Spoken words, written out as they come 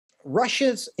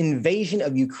Russia's invasion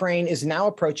of Ukraine is now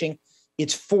approaching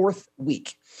its fourth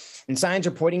week, and signs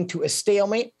are pointing to a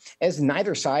stalemate as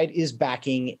neither side is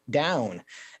backing down.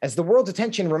 As the world's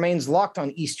attention remains locked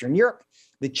on Eastern Europe,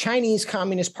 the Chinese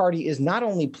Communist Party is not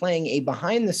only playing a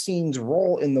behind-the-scenes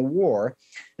role in the war,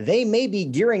 they may be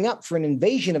gearing up for an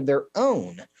invasion of their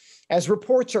own, as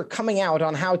reports are coming out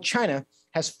on how China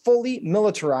has fully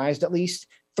militarized at least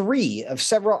 3 of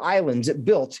several islands it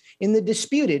built in the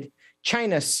disputed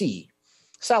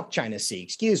South China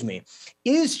Sea,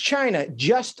 Is China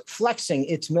just flexing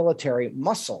its military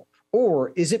muscle,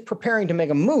 or is it preparing to make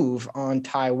a move on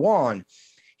Taiwan?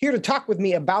 Here to talk with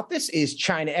me about this is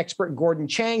China expert Gordon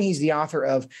Chang. He's the author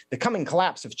of The Coming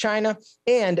Collapse of China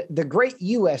and The Great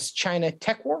U.S.-China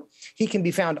Tech War. He can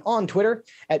be found on Twitter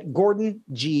at Gordon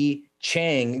G.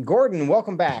 Chang. Gordon,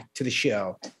 welcome back to the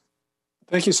show.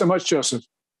 Thank you so much, Joseph.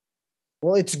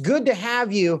 Well, it's good to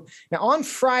have you. Now, on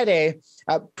Friday,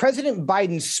 President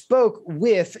Biden spoke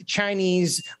with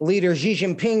Chinese leader Xi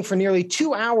Jinping for nearly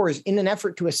 2 hours in an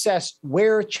effort to assess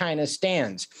where China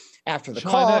stands. After the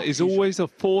call, China is always a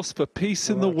force for peace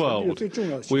in the world.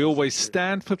 We always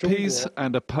stand for peace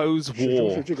and oppose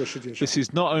war. This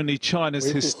is not only China's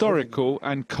historical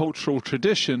and cultural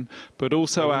tradition, but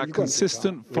also our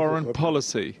consistent foreign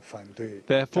policy.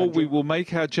 Therefore, we will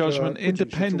make our judgment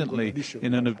independently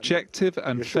in an objective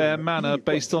and fair manner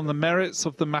based on the merits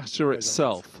of the matter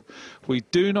itself. We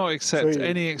do not accept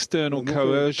any external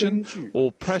coercion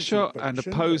or pressure and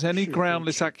oppose any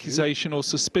groundless accusation or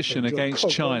suspicion against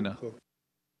China.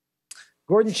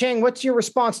 Gordon Chang, what's your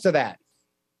response to that?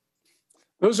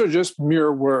 Those are just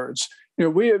mere words.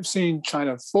 We have seen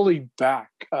China fully back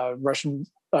Russian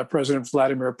President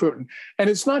Vladimir Putin. And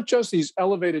it's not just these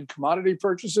elevated commodity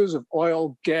purchases of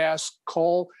oil, gas,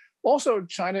 coal. Also,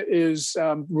 China is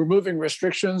removing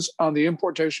restrictions on the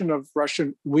importation of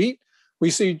Russian wheat. We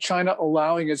see China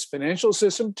allowing its financial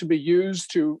system to be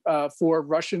used for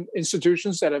Russian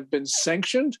institutions that have been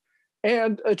sanctioned.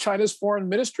 And China's foreign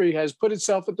ministry has put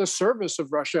itself at the service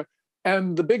of Russia.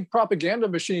 And the big propaganda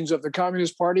machines of the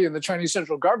Communist Party and the Chinese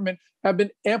central government have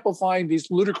been amplifying these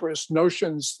ludicrous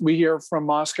notions we hear from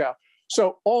Moscow.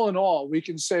 So all in all, we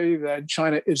can say that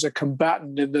China is a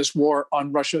combatant in this war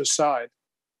on Russia's side.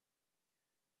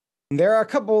 There are a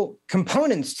couple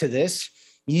components to this.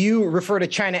 You refer to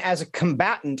China as a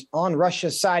combatant on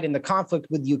Russia's side in the conflict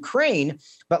with Ukraine.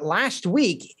 But last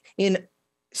week, in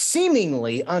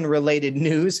seemingly unrelated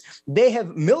news, they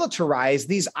have militarized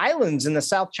these islands in the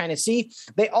South China Sea.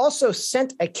 They also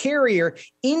sent a carrier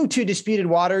into disputed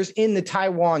waters in the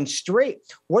Taiwan Strait.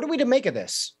 What are we to make of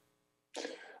this?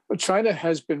 China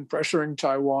has been pressuring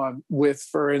Taiwan with,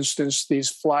 for instance, these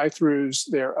fly-throughs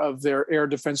of their air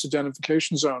defense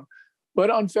identification zone. But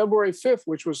on February 5th,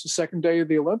 which was the second day of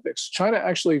the Olympics, China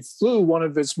actually flew one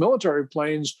of its military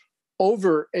planes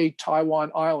over a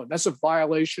Taiwan island. That's a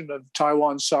violation of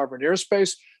Taiwan's sovereign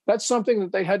airspace. That's something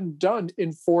that they hadn't done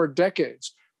in 4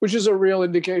 decades, which is a real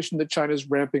indication that China's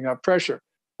ramping up pressure.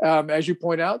 As you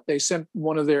point out, they sent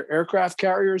one of their aircraft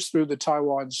carriers through the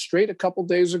Taiwan Strait a couple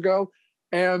days ago,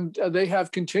 and they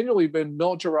have continually been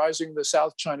militarizing the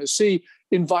South China Sea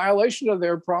in violation of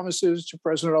their promises to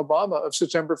President Obama of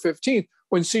September 15th,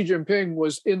 when Xi Jinping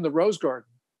was in the Rose Garden.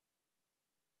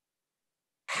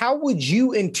 How would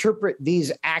you interpret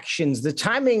these actions? The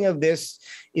timing of this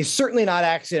is certainly not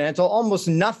accidental. Almost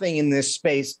nothing in this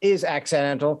space is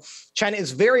accidental. China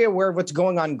is very aware of what's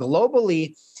going on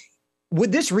globally.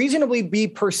 Would this reasonably be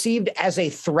perceived as a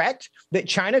threat that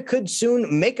China could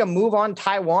soon make a move on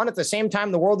Taiwan at the same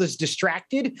time the world is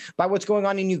distracted by what's going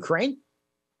on in Ukraine?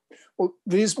 Well,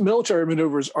 these military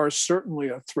maneuvers are certainly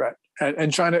a threat,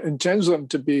 and China intends them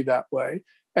to be that way.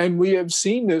 And we have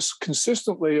seen this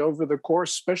consistently over the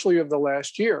course, especially of the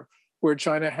last year, where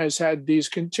China has had these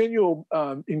continual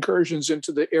incursions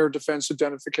into the air defense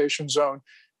identification zone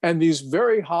and these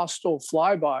very hostile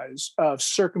flybys of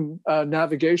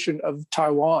circumnavigation of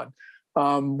Taiwan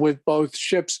with both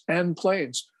ships and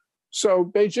planes. So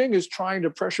Beijing is trying to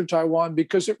pressure Taiwan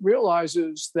because it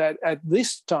realizes that at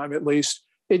this time, at least,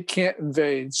 it can't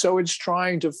invade. So it's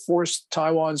trying to force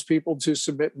Taiwan's people to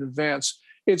submit in advance.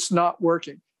 It's not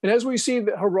working. And as we see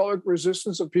the heroic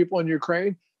resistance of people in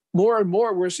Ukraine, more and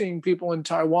more we're seeing people in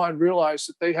Taiwan realize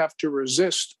that they have to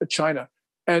resist China.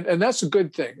 And that's a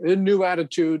good thing, a new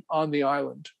attitude on the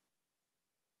island.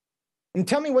 And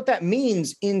tell me what that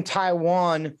means in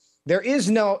Taiwan. There is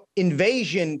no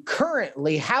invasion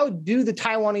currently. How do the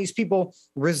Taiwanese people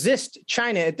resist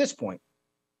China at this point?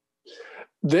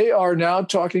 They are now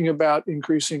talking about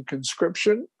increasing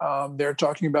conscription. They're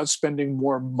talking about spending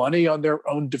more money on their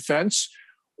own defense.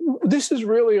 This is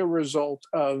really a result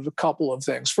of a couple of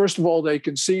things. First of all, they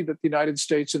can see that the United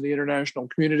States and the international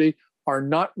community are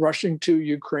not rushing to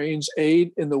Ukraine's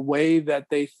aid in the way that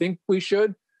they think we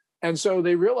should. And so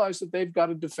they realize that they've got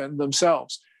to defend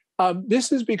themselves.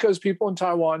 This is because people in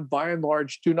Taiwan, by and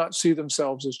large, do not see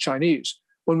themselves as Chinese.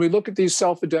 When we look at these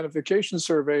self-identification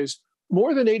surveys,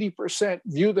 more than 80%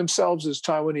 view themselves as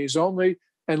Taiwanese only,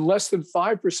 and less than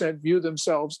 5% view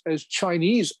themselves as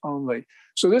Chinese only.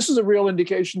 So this is a real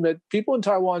indication that people in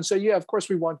Taiwan say, yeah, of course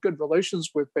we want good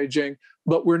relations with Beijing,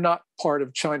 but we're not part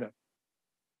of China.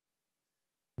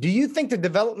 Do you think the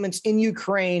developments in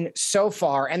Ukraine so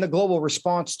far and the global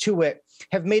response to it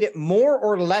have made it more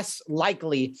or less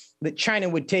likely that China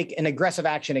would take an aggressive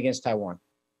action against Taiwan?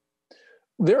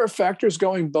 There are factors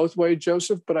going both ways,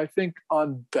 Joseph, but I think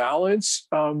on balance,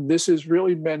 this is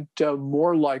really meant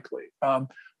more likely.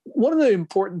 One of the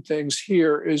important things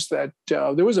here is that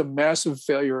there was a massive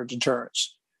failure of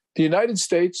deterrence. The United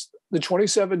States, the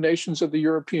 27 nations of the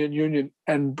European Union,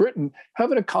 and Britain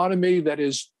have an economy that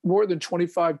is more than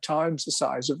 25 times the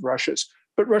size of Russia's.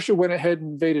 But Russia went ahead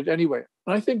and invaded anyway.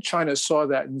 And I think China saw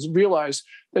that and realized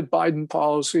that Biden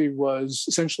policy was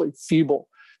essentially feeble.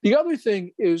 The other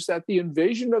thing is that the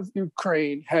invasion of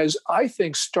Ukraine has, I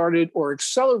think, started or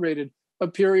accelerated a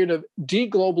period of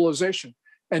deglobalization.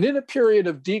 And in a period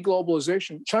of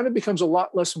deglobalization, China becomes a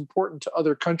lot less important to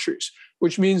other countries,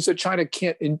 which means that China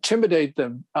can't intimidate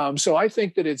them. So I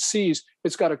think that it sees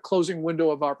it's got a closing window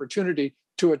of opportunity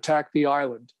to attack the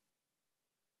island.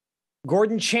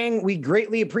 Gordon Chang, we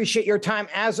greatly appreciate your time,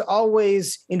 as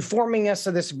always, informing us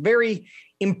of this very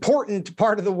important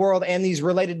part of the world and these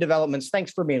related developments.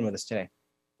 Thanks for being with us today.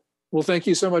 Well, thank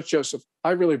you so much, Joseph.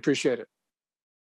 I really appreciate it.